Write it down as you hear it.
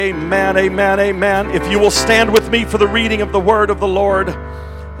Amen, amen, amen. If you will stand with me for the reading of the word of the Lord.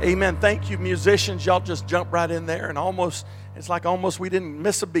 Amen. Thank you, musicians. Y'all just jump right in there and it's like almost we didn't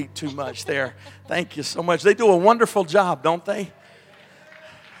miss a beat too much there. Thank you so much. They do a wonderful job, don't they?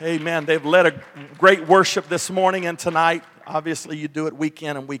 Amen. They've led a great worship this morning and tonight. Obviously, you do it week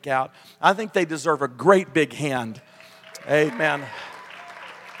in and week out. I think they deserve a great big hand. Amen.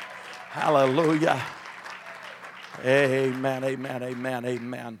 Hallelujah. Amen, amen, amen,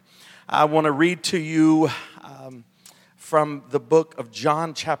 amen. I want to read to you from the book of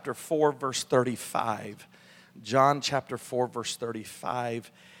John chapter 4, verse 35. John chapter 4, verse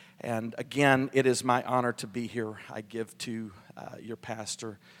 35. And again, it is my honor to be here. I give to your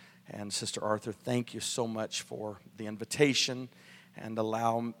pastor and Sister Arthur, thank you so much for the invitation and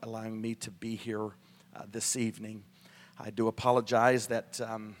allowing me to be here this evening. I do apologize that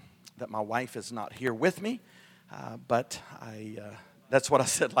my wife is not here with me. But that's what I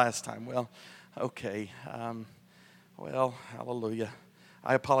said last time. Well, okay. Hallelujah.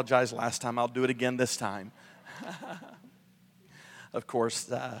 I apologize last time. I'll do it again this time. Of course,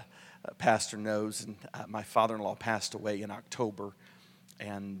 Pastor knows, and my father-in-law passed away in October,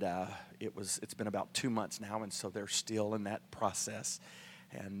 and it's been about 2 months now, and so they're still in that process.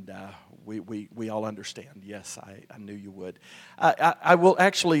 And we all understand. Yes, I knew you would. I will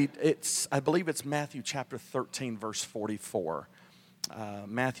actually, I believe it's Matthew chapter 13, verse 44.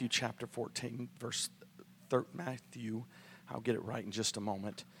 Matthew chapter 14, Matthew, I'll get it right in just a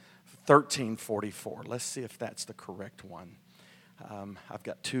moment. 13:44. Let's see if that's the correct one. I've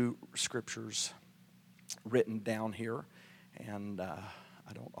got two scriptures written down here, and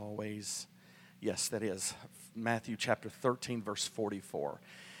I don't always... Yes, that is Matthew chapter 13, verse 44.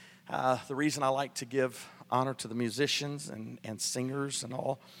 The reason I like to give honor to the musicians and singers and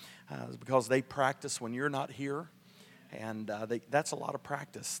all is because they practice when you're not here. And that's a lot of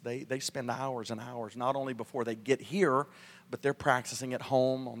practice. They spend hours and hours, not only before they get here, but they're practicing at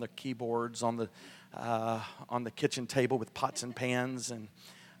home on their keyboards, on the kitchen table with pots and pans, and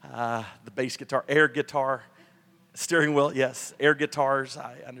the bass guitar, air guitar, steering wheel, yes, air guitars,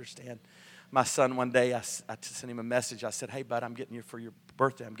 I understand. My son, one day, I sent him a message. I said, hey, bud, I'm getting you for your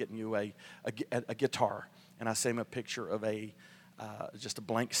birthday, I'm getting you a guitar. And I sent him a picture of just a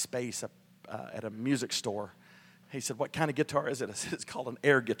blank space at a music store. He said, what kind of guitar is it? I said, it's called an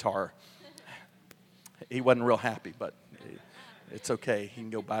air guitar. He wasn't real happy, but it's okay. He can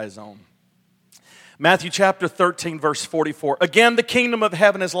go buy his own. Matthew chapter 13, verse 44. Again, the kingdom of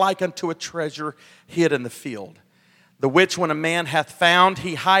heaven is like unto a treasure hid in the field, the which when a man hath found,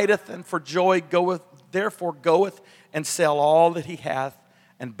 he hideth, and for joy goeth and sell all that he hath,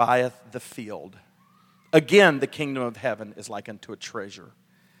 and buyeth the field. Again, the kingdom of heaven is like unto a treasure.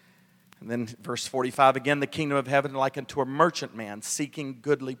 And then verse 45, again, the kingdom of heaven is like unto a merchant man seeking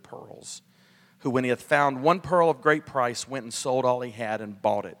goodly pearls, who when he hath found one pearl of great price, went and sold all he had and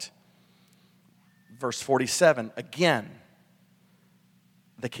bought it. Verse 47, again,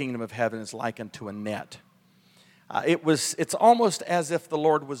 the kingdom of heaven is like unto a net. It's almost as if the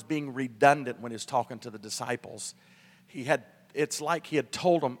Lord was being redundant when he was talking to the disciples. It's like he had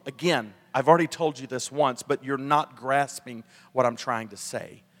told them, again, I've already told you this once, but you're not grasping what I'm trying to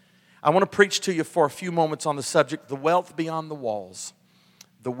say. I want to preach to you for a few moments on the subject, the wealth beyond the walls.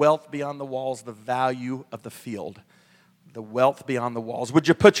 The wealth beyond the walls, the value of the field. The wealth beyond the walls. Would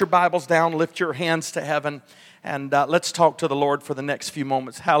you put your Bibles down, lift your hands to heaven, and let's talk to the Lord for the next few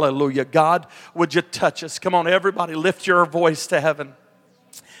moments. Hallelujah. God, would you touch us? Come on, everybody, lift your voice to heaven.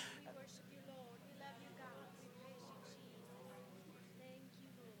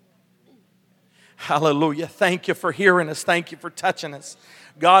 Hallelujah. Thank you for hearing us. Thank you for touching us.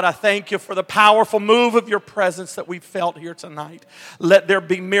 God, I thank you for the powerful move of your presence that we've felt here tonight. Let there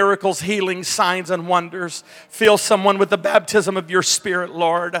be miracles, healings, signs, and wonders. Fill someone with the baptism of your Spirit,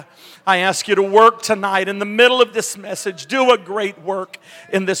 Lord. I ask you to work tonight in the middle of this message. Do a great work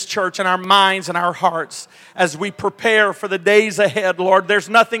in this church, in our minds and our hearts as we prepare for the days ahead, Lord. There's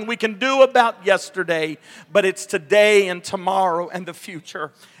nothing we can do about yesterday, but it's today and tomorrow and the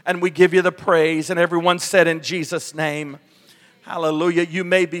future. And we give you the praise. And everyone said in Jesus' name, hallelujah. You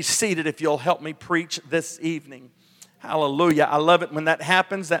may be seated if you'll help me preach this evening. Hallelujah. I love it when that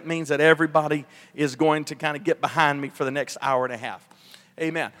happens. That means that everybody is going to kind of get behind me for the next hour and a half.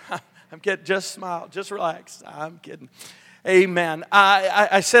 Amen. I'm kidding. Just smile. Just relax. I'm kidding. Amen.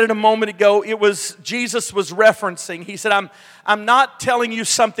 I said it a moment ago. Jesus was referencing. He said, I'm not telling you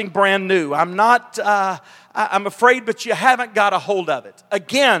something brand new. I'm afraid, but you haven't got a hold of it.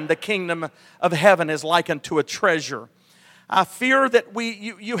 Again, the kingdom of heaven is like unto a treasure I fear that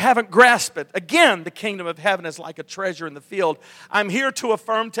you haven't grasped it. Again, the kingdom of heaven is like a treasure in the field. I'm here to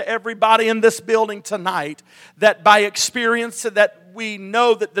affirm to everybody in this building tonight that by experience that we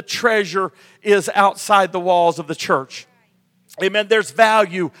know that the treasure is outside the walls of the church. Amen. There's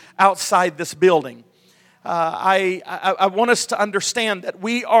value outside this building. I want us to understand that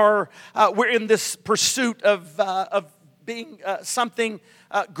we're in this pursuit of being something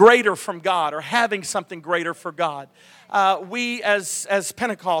greater from God, or having something greater for God. We as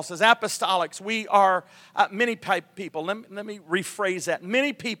Pentecost, as apostolics, we are many people. Let me rephrase that.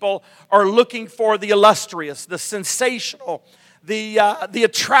 Many people are looking for the illustrious, the sensational, the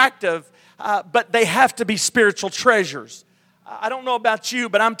attractive, but they have to be spiritual treasures. I don't know about you,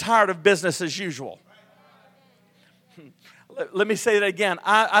 but I'm tired of business as usual. Let me say that again.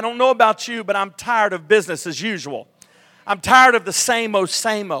 I don't know about you, but I'm tired of business as usual. I'm tired of the same-o,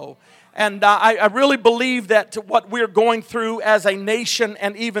 same-o. And I really believe that what we're going through as a nation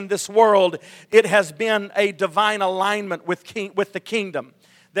and even this world, it has been a divine alignment with the kingdom.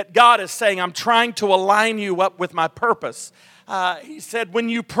 That God is saying, I'm trying to align you up with my purpose. He said, when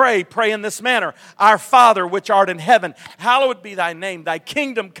you pray, pray in this manner. Our Father, which art in heaven, hallowed be thy name. Thy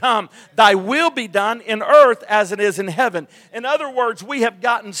kingdom come. Thy will be done in earth as it is in heaven. In other words, we have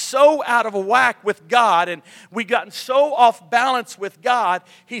gotten so out of whack with God, and we've gotten so off balance with God.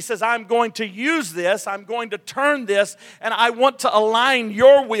 He says, I'm going to use this. I'm going to turn this, and I want to align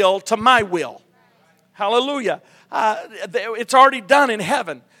your will to my will. Hallelujah. It's already done in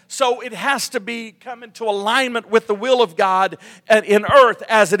heaven. So it has to come into alignment with the will of God in earth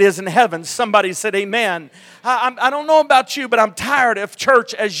as it is in heaven. Somebody said amen. I don't know about you, but I'm tired of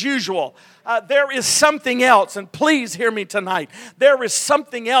church as usual. There is something else, and please hear me tonight. There is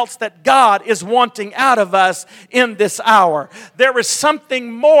something else that God is wanting out of us in this hour. There is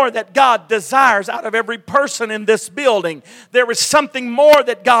something more that God desires out of every person in this building. There is something more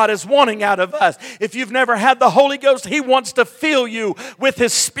that God is wanting out of us. If you've never had the Holy Ghost, He wants to fill you with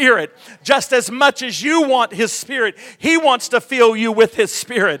His Spirit. Just as much as you want His Spirit, He wants to fill you with His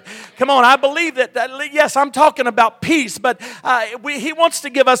Spirit. Come on, I believe that yes, I'm talking about peace, but He wants to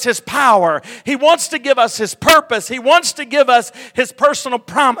give us His power. He wants to give us His purpose. He wants to give us His personal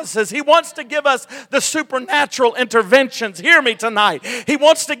promises. He wants to give us the supernatural interventions. Hear me tonight. He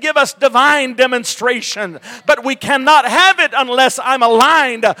wants to give us divine demonstration. But we cannot have it unless I'm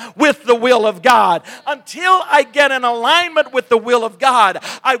aligned with the will of God. Until I get in alignment with the will of God,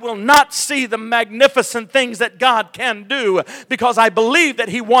 I will not see the magnificent things that God can do, because I believe that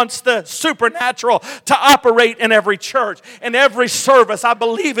He wants the supernatural to operate in every church, in every service. I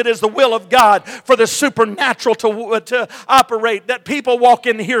believe it is the will of God for the supernatural to operate, that people walk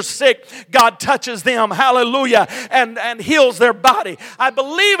in here sick, God touches them, hallelujah, and heals their body. I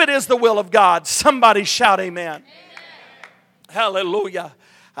believe it is the will of God. Somebody shout amen. Hallelujah.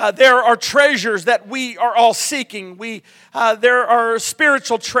 There are treasures that we are all seeking. There are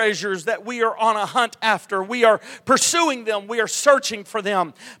spiritual treasures that we are on a hunt after. We are pursuing them. We are searching for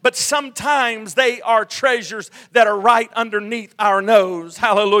them. But sometimes they are treasures that are right underneath our nose.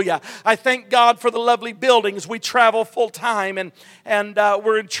 Hallelujah. I thank God for the lovely buildings. We travel full time, and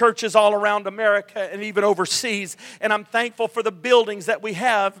we're in churches all around America and even overseas. And I'm thankful for the buildings that we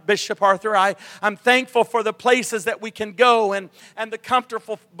have, Bishop Arthur. I'm thankful for the places that we can go and the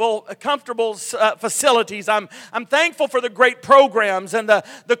comfortable facilities. I'm thankful for the great programs and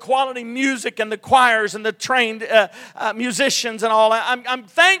the quality music and the choirs and the trained musicians and all. I'm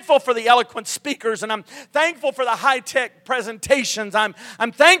thankful for the eloquent speakers, and I'm thankful for the high-tech presentations. I'm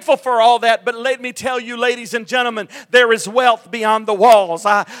thankful for all that, but let me tell you, ladies and gentlemen, there is wealth beyond the walls.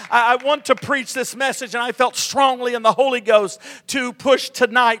 I want to preach this message, and I felt strongly in the Holy Ghost to push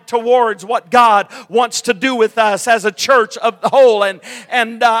tonight towards what God wants to do with us as a church of the whole, and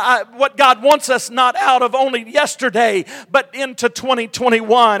what God wants us not out of only yesterday, but into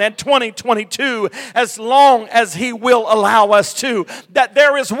 2021 and 2022, as long as He will allow us to. That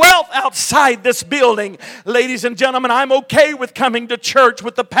there is wealth outside this building. Ladies and gentlemen, I'm okay with coming to church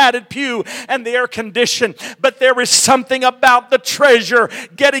with the padded pew and the air condition, but there is something about the treasure,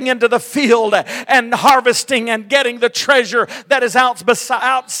 getting into the field and harvesting and getting the treasure that is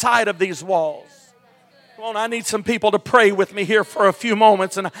outside of these walls. Come on, I need some people to pray with me here for a few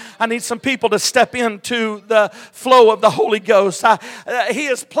moments, and I need some people to step into the flow of the Holy Ghost. He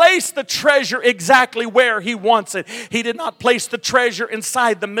has placed the treasure exactly where He wants it. He did not place the treasure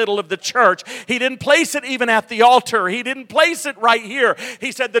inside the middle of the church. He didn't place it even at the altar. He didn't place it right here.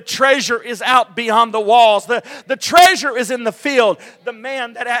 He said the treasure is out beyond the walls. The treasure is in the field. The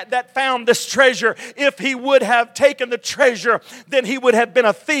man that found this treasure, if he would have taken the treasure, then he would have been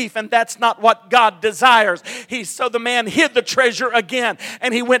a thief, and that's not what God desires. declares, so the man hid the treasure again,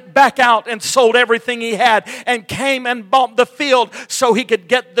 and he went back out and sold everything he had and came and bought the field so he could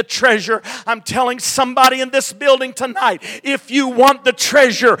get the treasure. I'm telling somebody in this building tonight, if you want the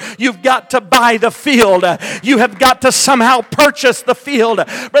treasure, you've got to buy the field. You have got to somehow purchase the field.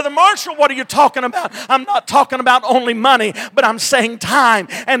 Brother Marshall, what are you talking about? I'm not talking about only money, but I'm saying time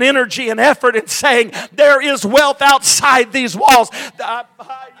and energy and effort, and saying there is wealth outside these walls.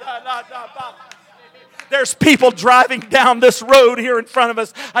 There's people driving down this road here in front of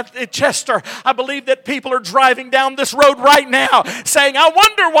us at Chester. I believe that people are driving down this road right now saying, I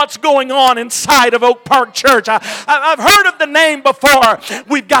wonder what's going on inside of Oak Park Church. I've heard of the name before.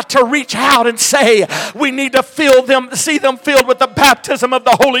 We've got to reach out and say, we need to see them filled with the baptism of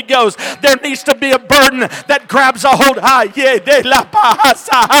the Holy Ghost. There needs to be a burden that grabs a hold.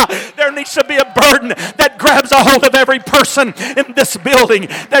 There needs to be a burden that grabs a hold of every person in this building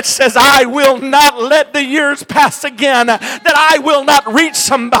that says, I will not let the years pass again, that I will not reach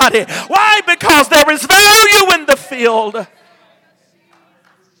somebody. Why? Because there is value in the field.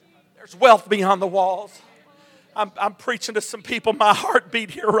 There's wealth beyond the walls. I'm preaching to some people, my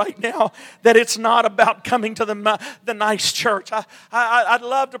heartbeat here right now, that it's not about coming to the nice church. I'd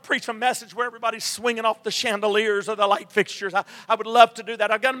love to preach a message where everybody's swinging off the chandeliers or the light fixtures. I would love to do that.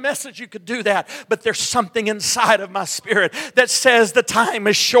 I've got a message you could do that. But there's something inside of my spirit that says the time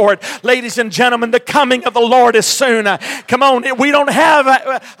is short. Ladies and gentlemen, the coming of the Lord is soon. Come on, we don't have,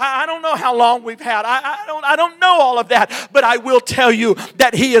 I don't know how long we've had. I don't know all of that. But I will tell you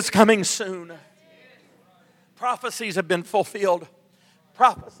that He is coming soon. Prophecies have been fulfilled.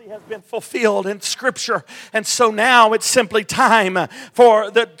 Prophecy has been fulfilled in Scripture. And so now it's simply time for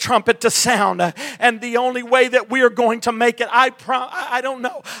the trumpet to sound. And the only way that we are going to make it, I don't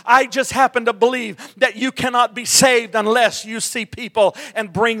know. I just happen to believe that you cannot be saved unless you see people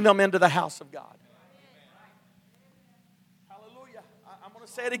and bring them into the house of God. Hallelujah. I'm going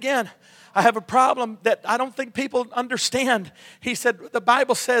to say it again. I have a problem that I don't think people understand. He said, the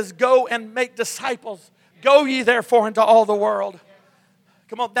Bible says, go and make disciples. Go ye therefore into all the world.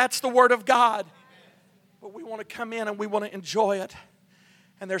 Come on, that's the word of God. But we want to come in and we want to enjoy it.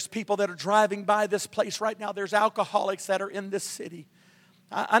 And there's people that are driving by this place right now. There's alcoholics that are in this city.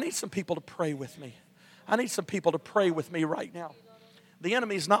 I need some people to pray with me. I need some people to pray with me right now. The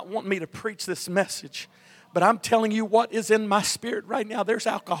enemy's not wanting me to preach this message. But I'm telling you what is in my spirit right now. There's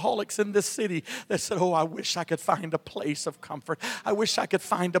alcoholics in this city that said, oh, I wish I could find a place of comfort. I wish I could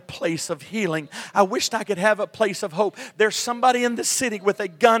find a place of healing. I wished I could have a place of hope. There's somebody in the city with a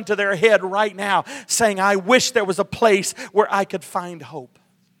gun to their head right now saying, I wish there was a place where I could find hope.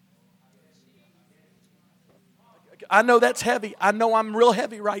 I know that's heavy. I know I'm real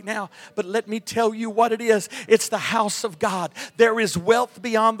heavy right now. But let me tell you what it is. It's the house of God. There is wealth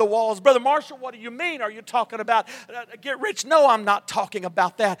beyond the walls. Brother Marshall, what do you mean? Are you talking about get rich? No, I'm not talking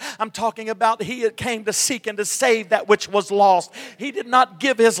about that. I'm talking about He came to seek and to save that which was lost. He did not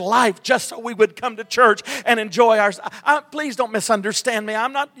give His life just so we would come to church and enjoy ours. Please don't misunderstand me.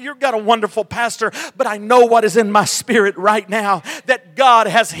 You've got a wonderful pastor, but I know what is in my spirit right now, that God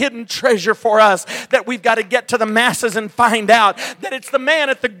has hidden treasure for us, that we've got to get to the masses and find out that it's the man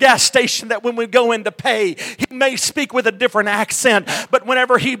at the gas station that when we go in to pay, he may speak with a different accent, but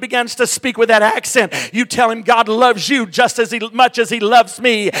whenever he begins to speak with that accent, you tell him God loves you just as much as He loves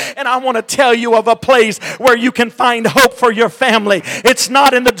me. And I want to tell you of a place where you can find hope for your family. It's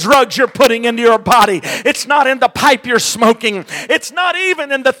not in the drugs you're putting into your body. It's not in the pipe you're smoking. It's not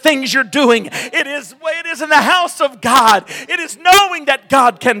even in the things you're doing. It is in the house of God. It is knowing that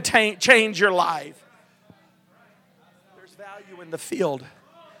God can change your life. In the field.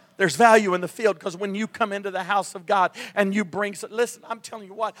 There's value in the field because when you come into the house of God and you bring, listen, I'm telling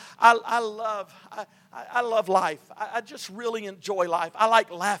you what, I love life. I just really enjoy life. I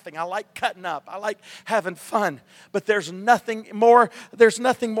like laughing. I like cutting up. I like having fun. But there's nothing more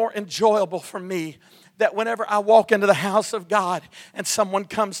enjoyable for me that whenever I walk into the house of God and someone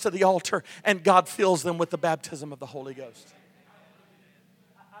comes to the altar and God fills them with the baptism of the Holy Ghost.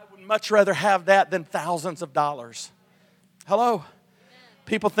 I would much rather have that than thousands of dollars. Hello?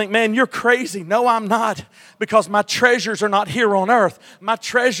 People think, man, you're crazy. No, I'm not. Because my treasures are not here on earth. My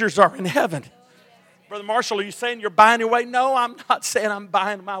treasures are in heaven. Brother Marshall, are you saying you're buying your way? No, I'm not saying I'm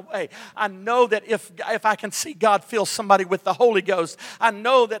buying my way. I know that if I can see God fill somebody with the Holy Ghost, I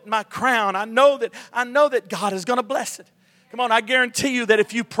know that my crown, I know that God is going to bless it. Come on, I guarantee you that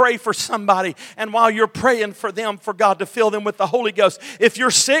if you pray for somebody and while you're praying for them, for God to fill them with the Holy Ghost, if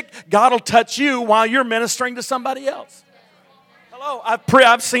you're sick, God will touch you while you're ministering to somebody else. Hello,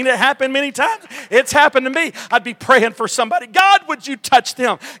 I've seen it happen many times. It's happened to me. I'd be praying for somebody. God, would you touch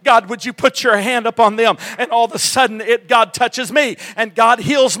them? God, would you put your hand upon them? And all of a sudden, God touches me and God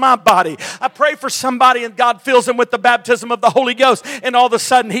heals my body. I pray for somebody and God fills them with the baptism of the Holy Ghost. And all of a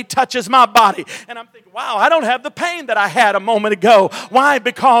sudden, He touches my body. And I'm thinking, wow, I don't have the pain that I had a moment ago. Why?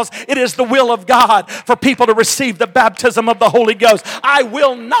 Because it is the will of God for people to receive the baptism of the Holy Ghost. I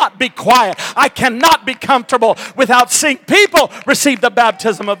will not be quiet. I cannot be comfortable without seeing people receive the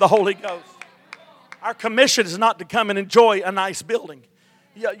baptism of the Holy Ghost. Our commission is not to come and enjoy a nice building.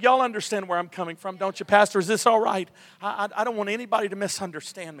 Y'all understand where I'm coming from, don't you, Pastor? Is this all right? I don't want anybody to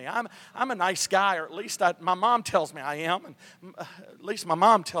misunderstand me. I'm a nice guy, or at least my mom tells me I am. And at least my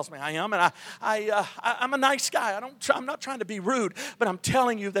mom tells me I am. And I'm a nice guy. I'm not trying to be rude, but I'm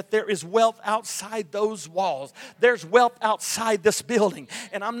telling you that there is wealth outside those walls. There's wealth outside this building.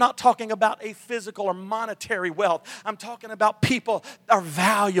 And I'm not talking about a physical or monetary wealth. I'm talking about people that are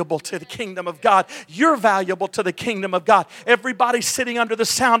valuable to the kingdom of God. You're valuable to the kingdom of God. Everybody sitting under the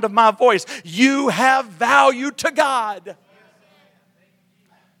sound of my voice, you have value to God.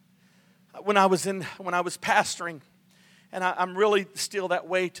 When I was pastoring, and I'm really still that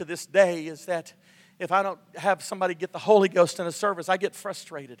way to this day, is that if I don't have somebody get the Holy Ghost in a service, I get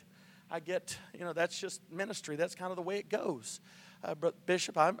frustrated. That's just ministry. That's kind of the way it goes. But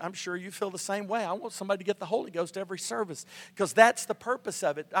Bishop, I'm sure you feel the same way. I want somebody to get the Holy Ghost every service, because that's the purpose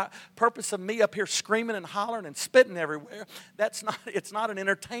of it. Purpose of me up here screaming and hollering and spitting everywhere. It's not an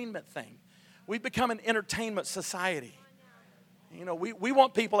entertainment thing. We've become an entertainment society. We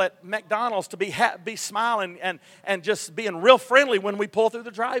want people at McDonald's to be smiling and just being real friendly when we pull through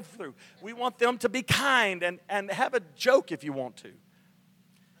the drive-thru. We want them to be kind and have a joke if you want to.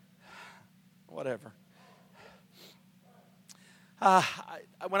 Whatever.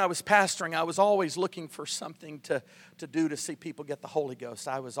 When I was pastoring, I was always looking for something to do to see people get the Holy Ghost.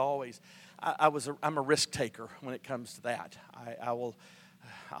 I'm a risk taker when it comes to that.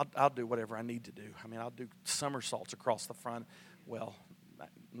 I'll do whatever I need to do. I mean, I'll do somersaults across the front. Well,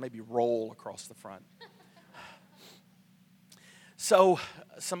 maybe roll across the front. So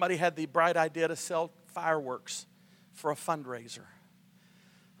somebody had the bright idea to sell fireworks for a fundraiser.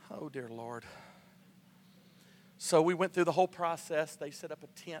 Oh, dear Lord. So we went through the whole process. They set up a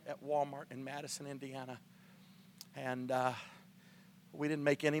tent at Walmart in Madison, Indiana. And we didn't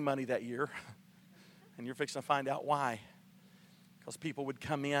make any money that year. And you're fixing to find out why. Because people would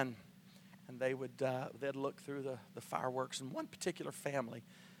come in and they'd look through the fireworks. And one particular family,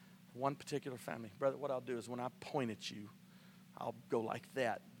 brother, what I'll do is when I point at you, I'll go like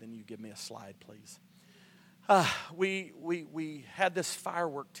that. Then you give me a slide, please. We had this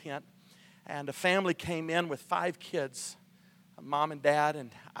firework tent. And a family came in with 5 kids, mom and dad,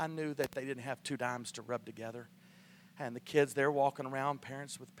 and I knew that they didn't have 2 dimes to rub together. And the kids, they're walking around,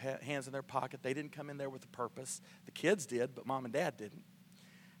 parents with hands in their pocket. They didn't come in there with a purpose. The kids did, but mom and dad didn't.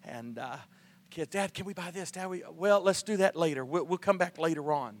 And the kids, Dad, can we buy this? Dad, well, let's do that later. We'll come back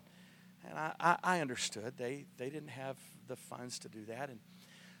later on. And I understood. They didn't have the funds to do that. And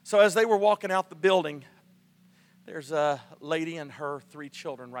so as they were walking out the building, there's a lady and her 3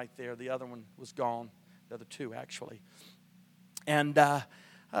 children right there. The other one was gone. The other 2, actually. And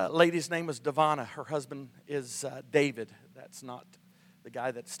lady's name was Devonna. Her husband is David. That's not the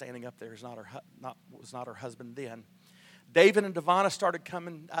guy that's standing up there. Was not her husband then. David and Devonna started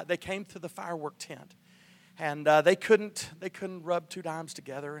coming. They came to the firework tent, and they couldn't rub 2 dimes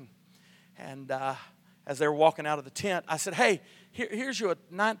together. And as they were walking out of the tent, I said, "Hey, here's your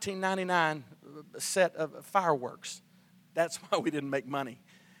 $19.99 set of fireworks." That's why we didn't make money.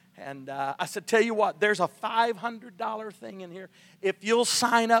 And I said, "Tell you what, there's a $500 thing in here. If you'll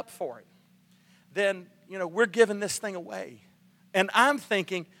sign up for it, then we're giving this thing away." And I'm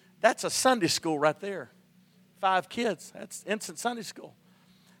thinking, that's a Sunday school right there. 5 kids. That's instant Sunday school.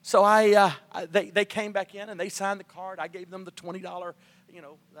 So they came back in and they signed the card. I gave them the $20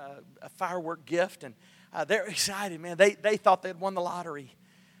 a firework gift, and they're excited, man. They thought they'd won the lottery.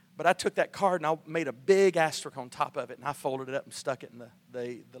 But I took that card and I made a big asterisk on top of it, and I folded it up and stuck it in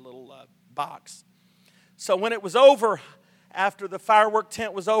the little box. So when it was over, after the firework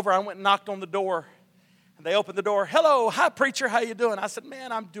tent was over, I went and knocked on the door. And they opened the door. "Hello, hi preacher, how you doing?" I said,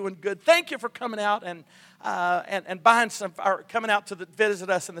 "Man, I'm doing good. Thank you for coming out and buying some, or coming out to visit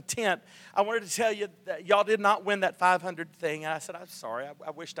us in the tent. I wanted to tell you that y'all did not win that 500 thing." And I said, "I'm sorry.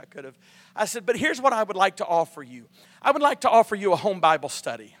 I wished I could have." I said, "But here's what I would like to offer you. I would like to offer you a home Bible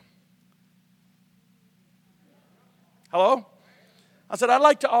study." Hello? I said, "I'd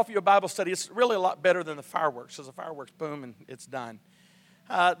like to offer you a Bible study. It's really a lot better than the fireworks, because the fireworks, boom, and it's done."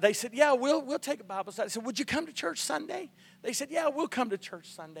 they said, yeah, we'll take a Bible study. I said, would you come to church Sunday? They said, yeah, we'll come to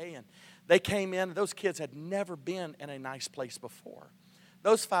church Sunday. And they came in. Those kids had never been in a nice place before.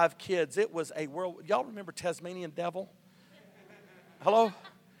 Those 5 kids, it was a world. Y'all remember Tasmanian Devil? Hello?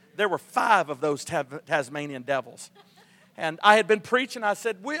 There were 5 of those Tasmanian devils. And I had been preaching. I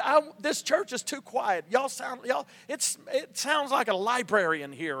said, this church is too quiet. It sounds like a library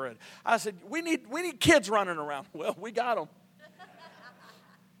in here. And I said, we need kids running around. Well, we got them.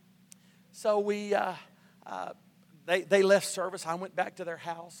 So they left service. I went back to their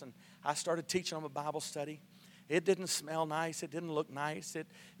house, and I started teaching them a Bible study. It didn't smell nice. It didn't look nice.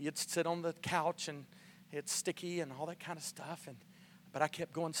 You'd sit on the couch, and it's sticky and all that kind of stuff. But I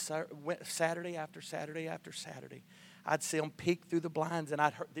kept going Saturday after Saturday after Saturday. I'd see them peek through the blinds, and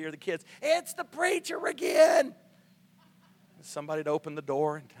I'd hear the kids, it's the preacher again. Somebody'd open the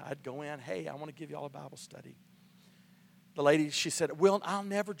door, and I'd go in, hey, I want to give you all a Bible study. The lady, she said, well, I'll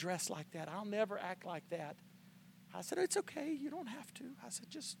never dress like that. I'll never act like that. I said, it's okay. You don't have to. I said,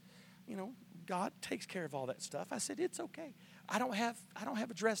 just, God takes care of all that stuff. I said, it's okay. I don't have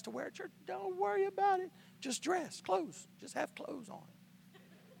a dress to wear at church. Don't worry about it. Just dress, clothes. Just have clothes on.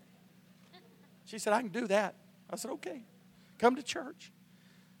 She said, I can do that. I said, okay. Come to church.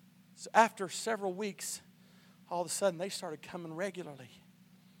 So after several weeks, all of a sudden, they started coming regularly.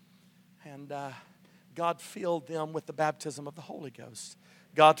 And God filled them with the baptism of the Holy Ghost.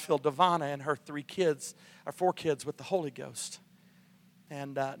 God filled Devana and her 4 kids with the Holy Ghost.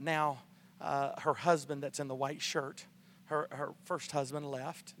 And now her husband that's in the white shirt, her first husband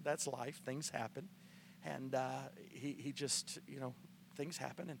left. That's life. Things happen. And he just, things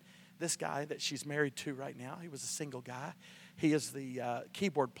happen. And this guy that she's married to right now, he was a single guy. He is the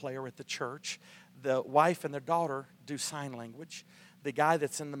keyboard player at the church. The wife and their daughter do sign language. The guy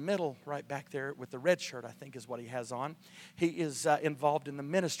that's in the middle right back there with the red shirt, I think is what he has on. He is involved in the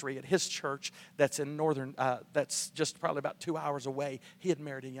ministry at his church that's in that's just probably about 2 hours away. He had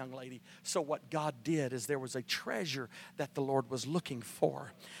married a young lady. So what God did is there was a treasure that the Lord was looking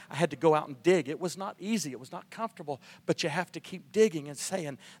for. I had to go out and dig. It was not easy. It was not comfortable. But you have to keep digging and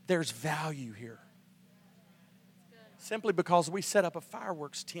saying, there's value here. Simply because we set up a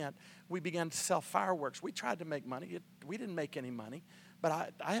fireworks tent, we began to sell fireworks. We tried to make money. We didn't make any money,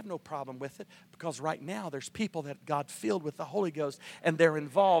 but I have no problem with it because right now there's people that God filled with the Holy Ghost and they're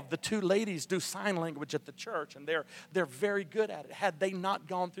involved. The 2 ladies do sign language at the church and they're very good at it. Had they not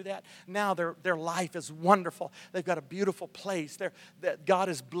gone through that, now their life is wonderful. They've got a beautiful place. That God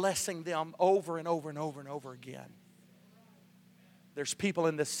is blessing them over and over and over and over again. There's people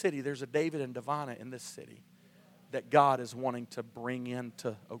in this city. There's a David and Devana in this city that God is wanting to bring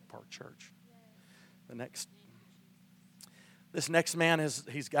into Oak Park Church. This next man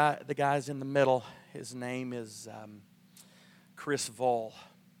the guy's in the middle. His name is Chris Voll.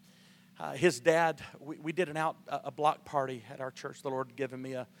 His dad, we did a block party at our church. The Lord had given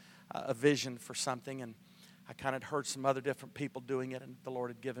me a vision for something, and I kind of heard some other different people doing it, and the Lord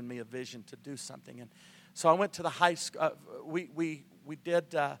had given me a vision to do something. And so I went to the high school. We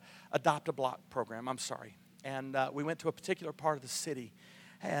did adopt a block program. I'm sorry. And we went to a particular part of the city.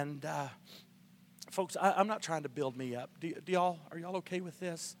 And folks, I'm not trying to build me up. Are y'all okay with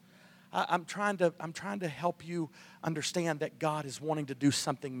this? I'm trying to help you understand that God is wanting to do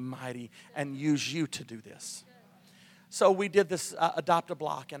something mighty and use you to do this. So we did this adopt a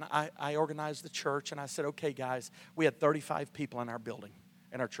block, and I organized the church, and I said, okay, guys, we had 35 people in our building,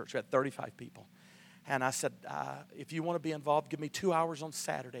 in our church. We had 35 people. And I said, if you want to be involved, give me 2 hours on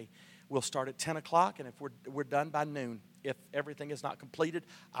Saturday. We'll start at 10 o'clock, and if we're done by noon, if everything is not completed,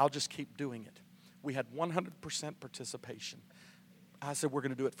 I'll just keep doing it. We had 100% participation. I said, we're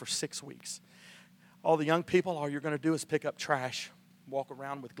going to do it for 6 weeks. All the young people, all you're going to do is pick up trash, walk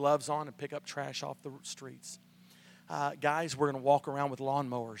around with gloves on and pick up trash off the streets. Guys, we're going to walk around with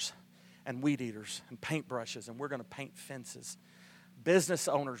lawnmowers and weed eaters and paintbrushes, and we're going to paint fences. Business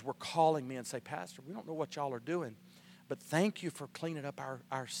owners were calling me and say, Pastor, we don't know what y'all are doing, but thank you for cleaning up our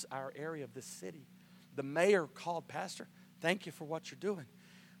area of this city. The mayor called, Pastor, thank you for what you're doing.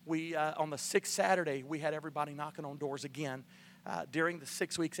 We on the 6th Saturday, we had everybody knocking on doors again. During the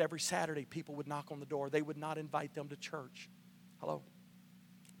 6 weeks, every Saturday, people would knock on the door. They would not invite them to church. Hello?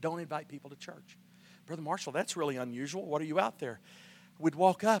 Don't invite people to church. Brother Marshall, that's really unusual. What are you out there? We'd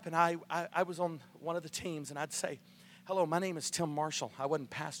walk up, and I was on one of the teams, and I'd say, hello, my name is Tim Marshall. I wasn't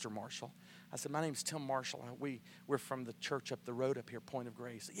Pastor Marshall. I said, my name's Tim Marshall. We're from the church up the road up here, Point of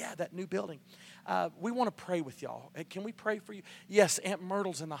Grace. Yeah, that new building. We want to pray with y'all. Can we pray for you? Yes, Aunt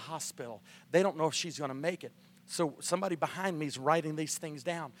Myrtle's in the hospital. They don't know if she's going to make it. So somebody behind me is writing these things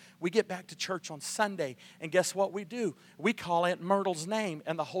down. We get back to church on Sunday, and guess what we do? We call Aunt Myrtle's name,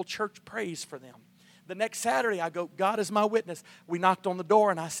 and the whole church prays for them. The next Saturday, I go, God is my witness. We knocked on the door,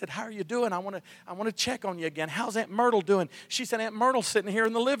 and I said, how are you doing? I want to check on you again. How's Aunt Myrtle doing? She said, Aunt Myrtle's sitting here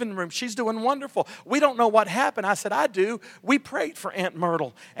in the living room. She's doing wonderful. We don't know what happened. I said, I do. We prayed for Aunt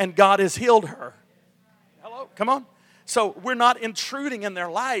Myrtle, and God has healed her. Hello? Come on. So we're not intruding in their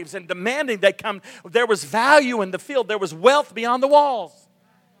lives and demanding they come. There was value in the field. There was wealth beyond the walls.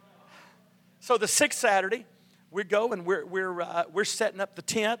 So the sixth Saturday, we go and we're setting up the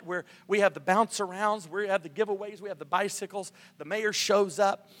tent. We have the bounce arounds. We have the giveaways. We have the bicycles. The mayor shows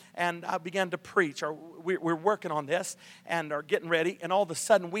up, and I began to preach. We're working on this and are getting ready. And all of a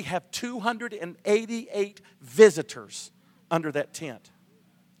sudden, we have 288 visitors under that tent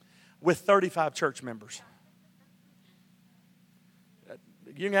with 35 church members.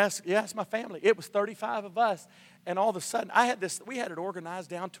 You can ask my family. It was 35 of us. And all of a sudden, we had it organized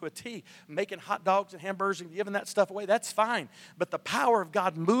down to a T, making hot dogs and hamburgers and giving that stuff away. That's fine. But the power of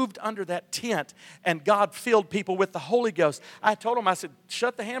God moved under that tent, and God filled people with the Holy Ghost. I told them, I said,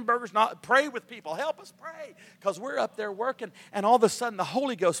 shut the hamburgers, pray with people. Help us pray. Because we're up there working, and all of a sudden, the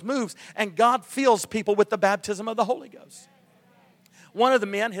Holy Ghost moves, and God fills people with the baptism of the Holy Ghost. One of the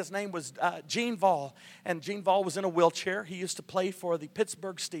men, his name was Gene Vall, and Gene Vall was in a wheelchair. He used to play for the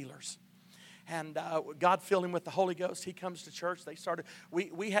Pittsburgh Steelers. And God filled him with the Holy Ghost. He comes to church.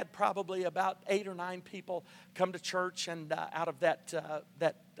 We had probably about 8 or 9 people come to church, and out of that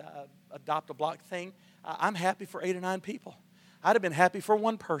Adopt a Block thing, I'm happy for 8 or 9 people. I'd have been happy for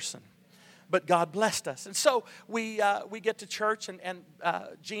one person. But God blessed us. And so we get to church, and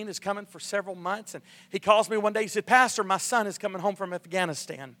Gene is coming for several months. And he calls me one day. He said, Pastor, my son is coming home from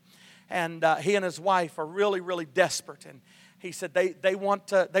Afghanistan. And he and his wife are really, really desperate. And he said they want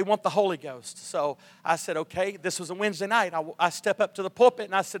the Holy Ghost. So I said, okay, this was a Wednesday night. I step up to the pulpit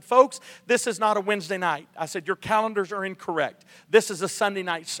and I said, folks, this is not a Wednesday night. I said, your calendars are incorrect. This is a Sunday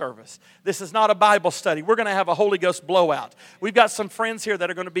night service. This is not a Bible study. We're going to have a Holy Ghost blowout. We've got some friends here that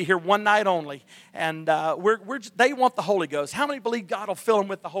are going to be here one night only. And they want the Holy Ghost. How many believe God will fill them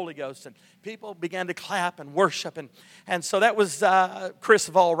with the Holy Ghost? And people began to clap and worship. And so that was Chris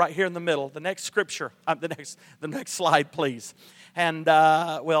Vall right here in the middle. The next scripture, the next slide, please. And,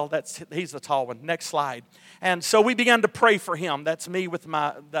 he's the tall one. Next slide. And so we began to pray for him. That's me with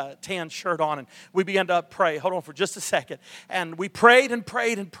the tan shirt on. And we began to pray. Hold on for just a second. And we prayed and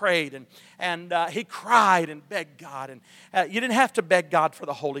prayed and prayed. And he cried and begged God. And you didn't have to beg God for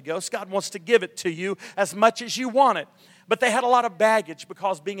the Holy Ghost. God wants to give it to you as much as you want it. But they had a lot of baggage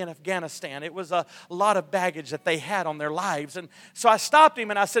because being in Afghanistan, it was a lot of baggage that they had on their lives. And so I stopped him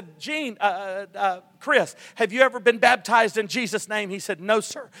and I said, Gene, Chris, have you ever been baptized in Jesus' name? He said, no,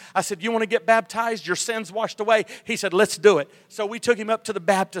 sir. I said, you want to get baptized? Your sins washed away? He said, let's do it. So we took him up to the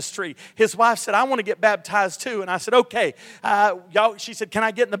baptistry. His wife said, I want to get baptized too. And I said, okay. She said, can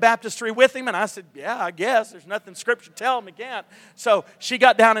I get in the baptistry with him? And I said, yeah, I guess. There's nothing Scripture telling me can't. So she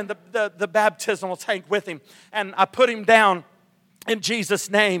got down in the baptismal tank with him. And I put him down in Jesus'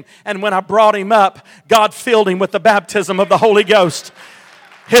 name. And when I brought him up, God filled him with the baptism of the Holy Ghost.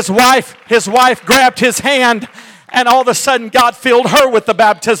 His wife grabbed his hand, and all of a sudden God filled her with the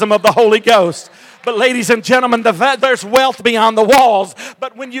baptism of the Holy Ghost. But ladies and gentlemen, there's wealth beyond the walls.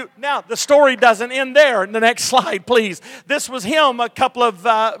 But now the story doesn't end there. In the next slide, please. This was him a couple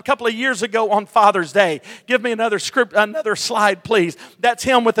of years ago on Father's Day. Give me another slide, please. That's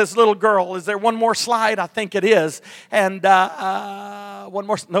him with his little girl. Is there one more slide? I think it is. And one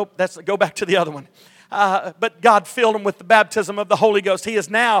more. Nope. Go back to the other one. But God filled him with the baptism of the Holy Ghost. He is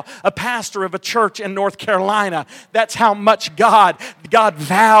now a pastor of a church in North Carolina. That's how much God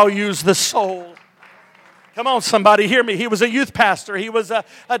values the soul. Come on, somebody, hear me. He was a youth pastor. He was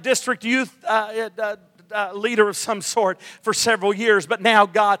a district youth leader of some sort for several years. But now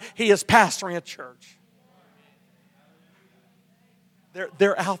he is pastoring a church.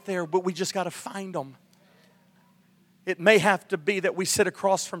 They're out there, but we just got to find them. It may have to be that we sit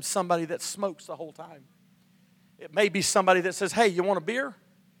across from somebody that smokes the whole time. It may be somebody that says, hey, you want a beer?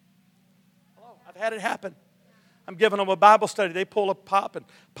 Hello, I've had it happen. I'm giving them a Bible study. They pull a pop and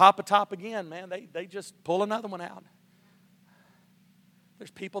pop a top again, man. They just pull another one out.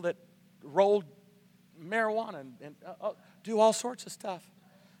 There's people that roll marijuana and do all sorts of stuff.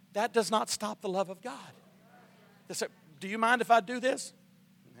 That does not stop the love of God. They say, do you mind if I do this?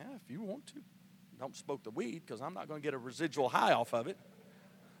 Yeah, if you want to. Don't smoke the weed because I'm not going to get a residual high off of it.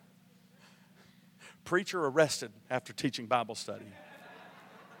 Preacher arrested after teaching Bible study.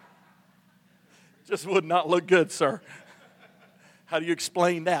 Just would not look good, sir. How do you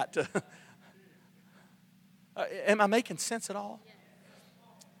explain that? Am I making sense at all?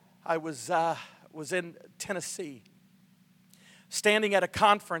 I was in Tennessee, standing at a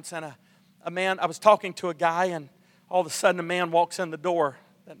conference, and a man, I was talking to a guy, and all of a sudden a man walks in the door.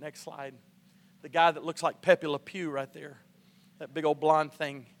 That next slide. The guy that looks like Pepe Le Pew right there, that big old blonde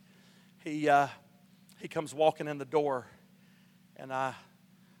thing. He comes walking in the door, and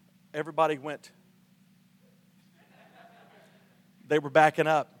everybody went. They were backing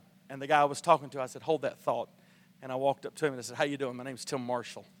up, and the guy I was talking to, I said, hold that thought. And I walked up to him and I said, how you doing? My name's Tim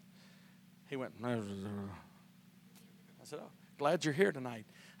Marshall. He went, I said, oh, glad you're here tonight.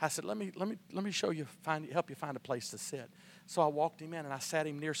 I said, let me show you, help you find a place to sit. So I walked him in and I sat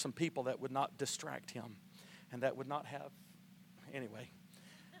him near some people that would not distract him and that would not have, anyway,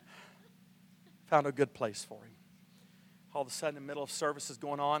 found a good place for him. All of a sudden, in the middle of service is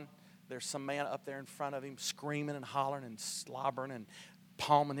going on, there's some man up there in front of him screaming and hollering and slobbering and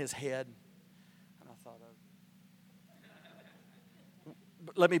palming his head. And I thought,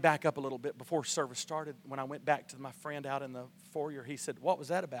 but let me back up a little bit. Before service started, when I went back to my friend out in the foyer, he said, what was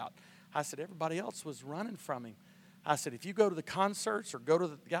that about? I said, everybody else was running from him. I said, if you go to the concerts or go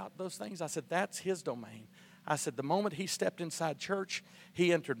to those things, I said, that's his domain. I said, the moment he stepped inside church,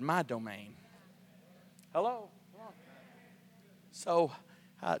 he entered my domain. Hello? Come on. So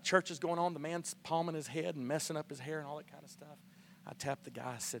church is going on. The man's palming his head and messing up his hair and all that kind of stuff. I tapped the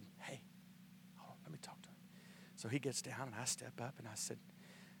guy. I said, hey, let me talk to him. So he gets down and I step up and I said,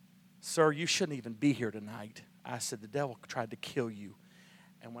 sir, you shouldn't even be here tonight. I said, the devil tried to kill you.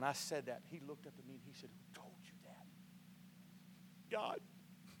 And when I said that, he looked up at me and he said, who told you that? God.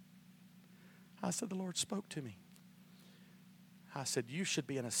 I said, the Lord spoke to me. I said, you should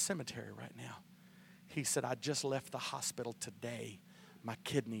be in a cemetery right now. He said, I just left the hospital today. My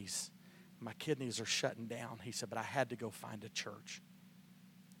kidneys are shutting down. He said, but I had to go find a church.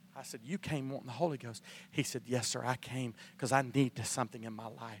 I said, you came wanting the Holy Ghost. He said, yes, sir, I came because I need something in my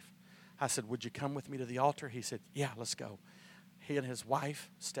life. I said, would you come with me to the altar? He said, yeah, let's go. He and his wife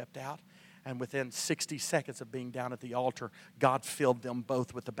stepped out, and within 60 seconds of being down at the altar, God filled them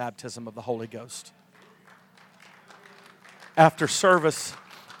both with the baptism of the Holy Ghost. After service,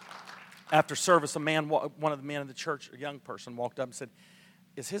 a man, one of the men in the church, a young person, walked up and said,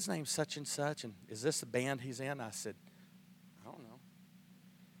 is his name such and such, and is this the band he's in? I said, I don't know.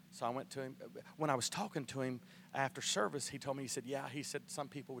 So I went to him. When I was talking to him after service, he told me, he said, yeah, he said, some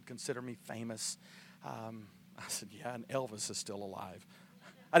people would consider me famous. I said, yeah, and Elvis is still alive.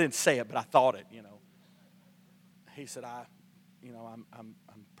 I didn't say it, but I thought it, He said, I'm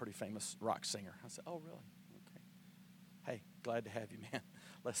a pretty famous rock singer. I said, oh, really? Okay. Hey, glad to have you, man.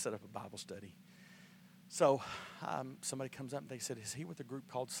 Let's set up a Bible study. So somebody comes up and they said, is he with a group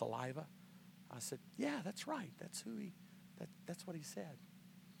called Saliva? I said, yeah, that's right. That's what he said.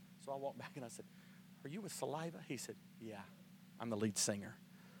 So I walked back and I said, are you with Saliva? He said, yeah, I'm the lead singer.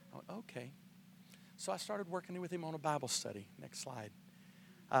 I went, okay. So I started working with him on a Bible study. Next slide.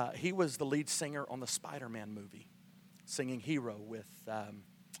 He was the lead singer on the Spider-Man movie, singing Hero with,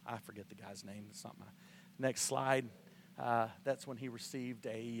 I forget the guy's name. It's not my. Next slide. That's when he received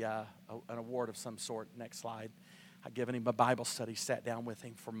an award of some sort. Next slide. I'd given him a Bible study, sat down with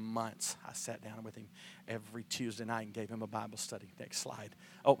him for months. I sat down with him every Tuesday night and gave him a Bible study. Next slide.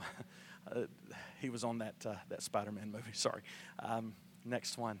 Oh, he was on that Spider-Man movie. Sorry.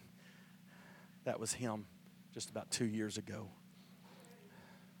 Next one. That was him just about 2 years ago.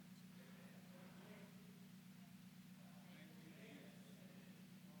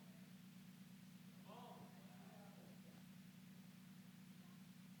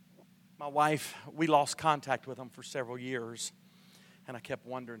 My wife, we lost contact with them for several years. And I kept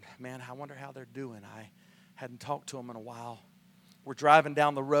wondering, man, I wonder how they're doing. I hadn't talked to them in a while. We're driving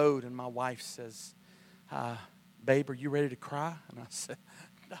down the road, and my wife says, babe, are you ready to cry? And I said,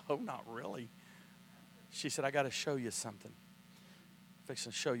 no, not really. She said, I got to show you something. I'm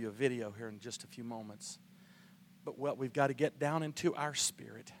fixing to show you a video here in just a few moments. But what we've got to get down into our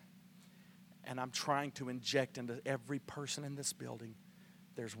spirit. And I'm trying to inject into every person in this building,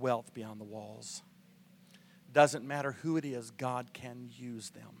 there's wealth beyond the walls. Doesn't matter who it is, God can use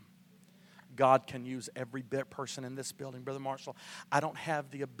them. God can use every person in this building. Brother Marshall, I don't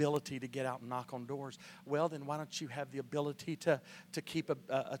have the ability to get out and knock on doors. Well, then why don't you have the ability to keep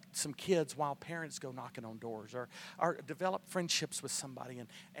some kids while parents go knocking on doors, or develop friendships with somebody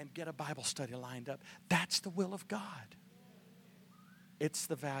and get a Bible study lined up. That's the will of God. It's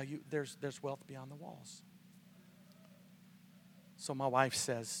the value. There's wealth beyond the walls. So my wife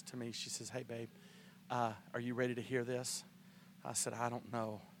says to me, she says, hey, babe, are you ready to hear this? I said, I don't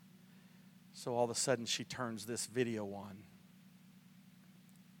know. So all of a sudden she turns this video on.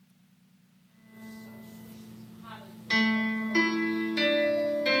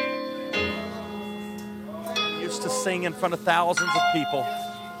 sing in front of thousands of people.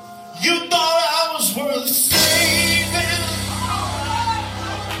 You thought I was worth saving,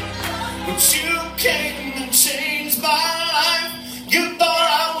 but you came and changed my life. You thought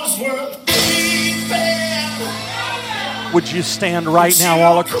I was worth keeping. Would you stand right now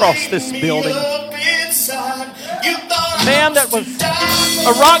all across this building? A man that was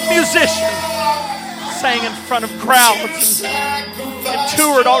a rock musician, sang in front of crowds and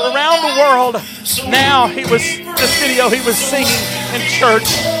toured all around the world. Now this video he was singing in church.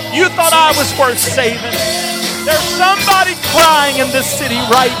 You thought I was worth saving. There's somebody crying in this city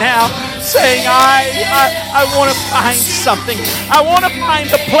right now saying, I want to find something. I want to find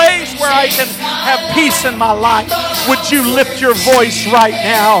a place where I can have peace in my life. Would you lift your voice right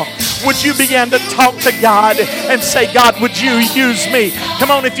now? Would you begin to talk to God and say, God, would you use me?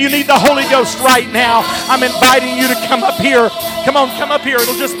 Come on, if you need the Holy Ghost right now, I'm inviting you to come up here. Come on, come up here.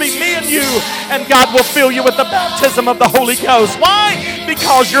 It'll just be me and you, and God will fill you with the baptism of the Holy Ghost. Why?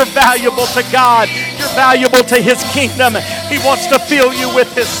 Because you're valuable to God. You're valuable to His kingdom. He wants to fill you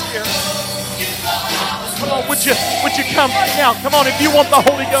with His Spirit. Come on, would you come right now? Come on, if you want the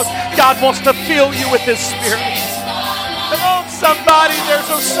Holy Ghost, God wants to fill you with His Spirit. Come on, somebody, there's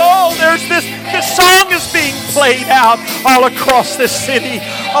a soul. This song is being played out all across this city,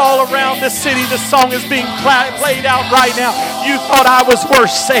 all around this city. The song is being played out right now. You thought I was worth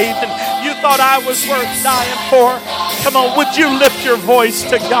saving. You thought I was worth dying for. Come on, would you lift your voice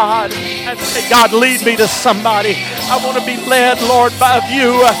to God and say, God, lead me to somebody. I want to be led, Lord, by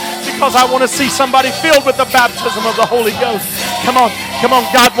you, because I want to see somebody filled with the baptism of the Holy Ghost. Come on,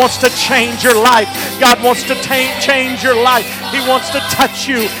 God wants to change your life. God wants to change your life. He wants to touch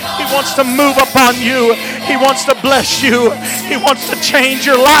you. He wants to move upon you. He wants to bless you. He wants to change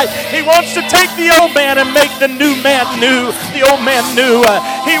your life. He wants to take the old man and make the new man new. The old man new.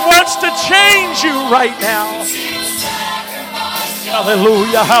 He wants to change you right now.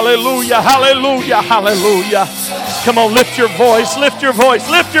 Hallelujah, hallelujah, hallelujah, hallelujah. Come on, lift your voice, lift your voice,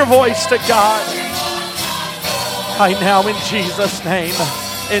 lift your voice to God. Right now, in Jesus' name,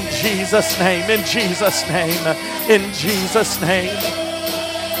 in Jesus' name, in Jesus' name, in Jesus' name.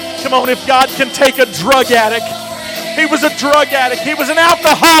 Come on, if God can take a drug addict. He was a drug addict. He was an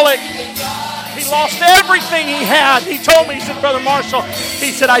alcoholic. He lost everything he had. He told me, he said, Brother Marshall,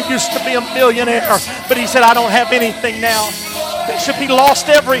 he said, I used to be a millionaire, but he said, I don't have anything now. Bishop, he lost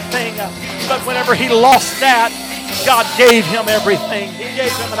everything. But whenever he lost that, God gave him everything. He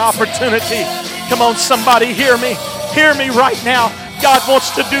gave him an opportunity. Come on, somebody, hear me. Hear me right now. God wants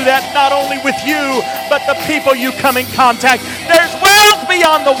to do that not only with you, but the people you come in contact. There's wealth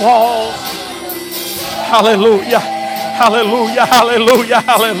beyond the walls. Hallelujah. Hallelujah. Hallelujah.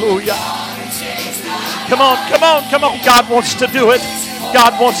 Hallelujah. Come on, come on, come on. God wants to do it.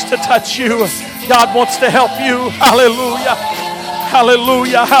 God wants to touch you. God wants to help you. Hallelujah.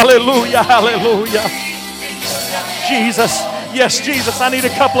 Hallelujah. Hallelujah. Hallelujah. Jesus. Yes, Jesus. I need a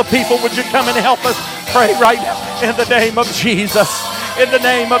couple of people. Would you come and help us pray right now? In the name of Jesus. In the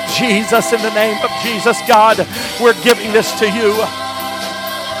name of Jesus. In the name of Jesus. God, we're giving this to you.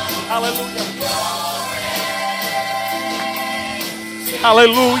 Hallelujah.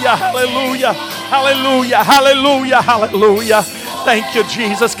 Hallelujah. Hallelujah. Hallelujah. Hallelujah. Hallelujah. Thank you,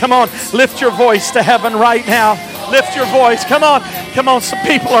 Jesus. Come on. Lift your voice to heaven right now. Lift your voice. Come on. Come on. Some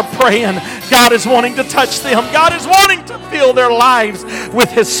people are praying. God is wanting to touch them. God is wanting to fill their lives with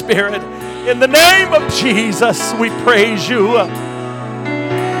His Spirit. In the name of Jesus, we praise you.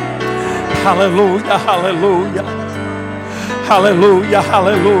 Hallelujah. Hallelujah. Hallelujah.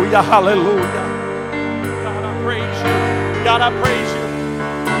 Hallelujah. Hallelujah. God, I praise you. God, I praise you.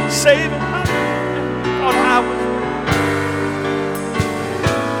 Save it.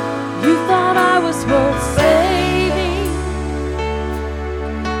 You thought I was worth saving,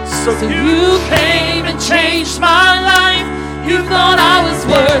 so you came and changed my life. You thought I was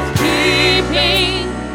worth keeping.